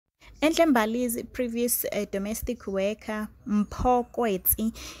Enhle Mbali's previous domestic worker, Mpho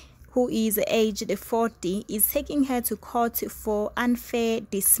Kwetsi, who is aged 40, is taking her to court for unfair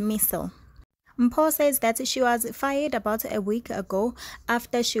dismissal. Mpho says that she was fired about a week ago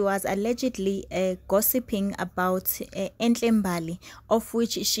after she was allegedly gossiping about Enhle Mbali, of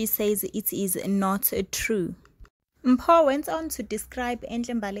which she says it is not true. Mpho went on to describe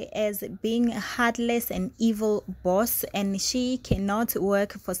Enhle Mbali as being a heartless and evil boss, and she cannot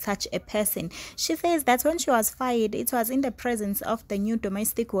work for such a person. She says that when she was fired, it was in the presence of the new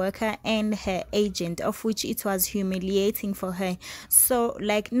domestic worker and her agent, of which it was humiliating for her. So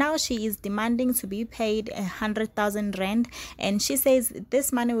like now she is demanding to be paid 100,000 rand, and she says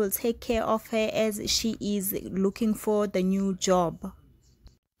this money will take care of her as she is looking for the new job.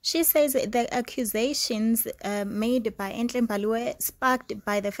 She says the accusations made by Enhle Mbali were sparked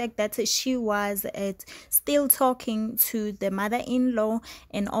by the fact that she was still talking to the mother-in-law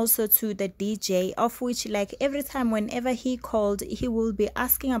and also to the DJ, of which like every time whenever he called, he will be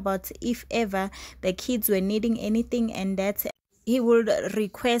asking about if ever the kids were needing anything, and that he would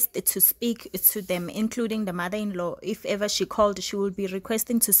request to speak to them, including the mother-in-law. If ever she called, she would be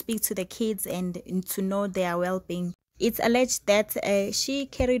requesting to speak to the kids and to know their well-being. It's alleged that she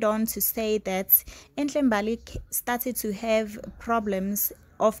carried on to say that Enhle Mbali started to have problems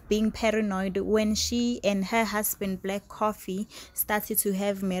of being paranoid when she and her husband Black Coffee started to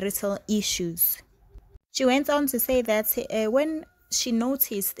have marital issues. She went on to say that when she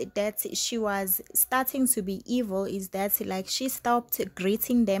noticed that she was starting to be evil is that like she stopped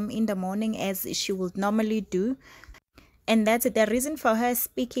greeting them in the morning as she would normally do, and that the reason for her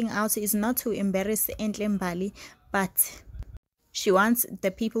speaking out is not to embarrass Enhle Mbali, but she wants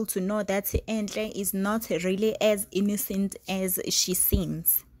the people to know that Enhle is not really as innocent as she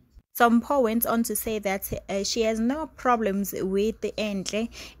seems. So Mpho went on to say that she has no problems with Enhle,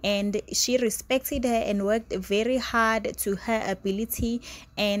 and she respected her and worked very hard to her ability,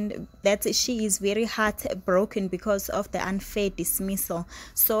 and that she is very heartbroken because of the unfair dismissal.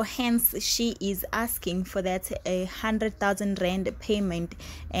 So hence she is asking for that 100,000 rand payment,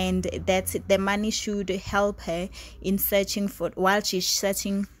 and that the money should help her in searching for, while she's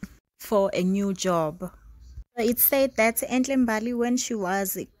searching for a new job. It said that Enhle Mbali, when she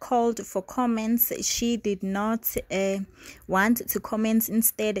was called for comments, she did not want to comment.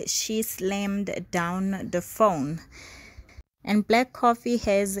 Instead, she slammed down the phone. And Black Coffee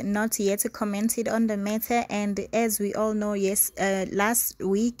has not yet commented on the matter, and as we all know, last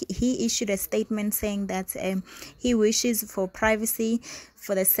week he issued a statement saying that he wishes for privacy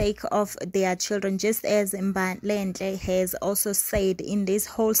for the sake of their children, just as Mbali has also said in this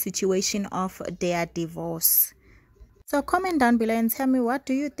whole situation of their divorce. So comment down below and tell me, what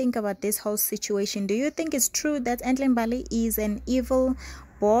do you think about this whole situation? Do you think it's true that Enhle Mbali is an evil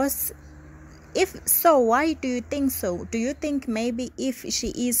boss? If so, why do you think so? Do you think maybe if she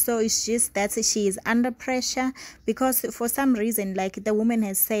is so, it's just that she is under pressure? Because for some reason, like the woman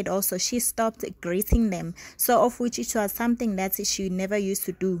has said also, she stopped greeting them. So of which it was something that she never used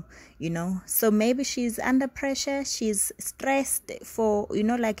to do, you know. So maybe she's under pressure. She's stressed for, you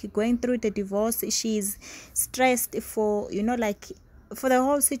know, like going through the divorce. She's stressed for, you know, like for the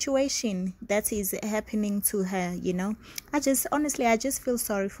whole situation that is happening to her, you know. I just feel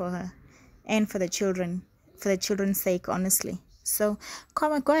sorry for her and for the children's sake, honestly. So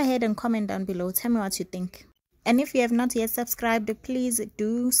go ahead and comment down below. Tell me what you think. And if you have not yet subscribed, please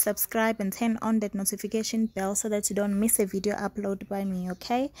do subscribe and turn on that notification bell so that you don't miss a video upload by me.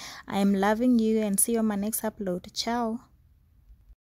 Okay, I am loving you, and see you on my next upload. Ciao.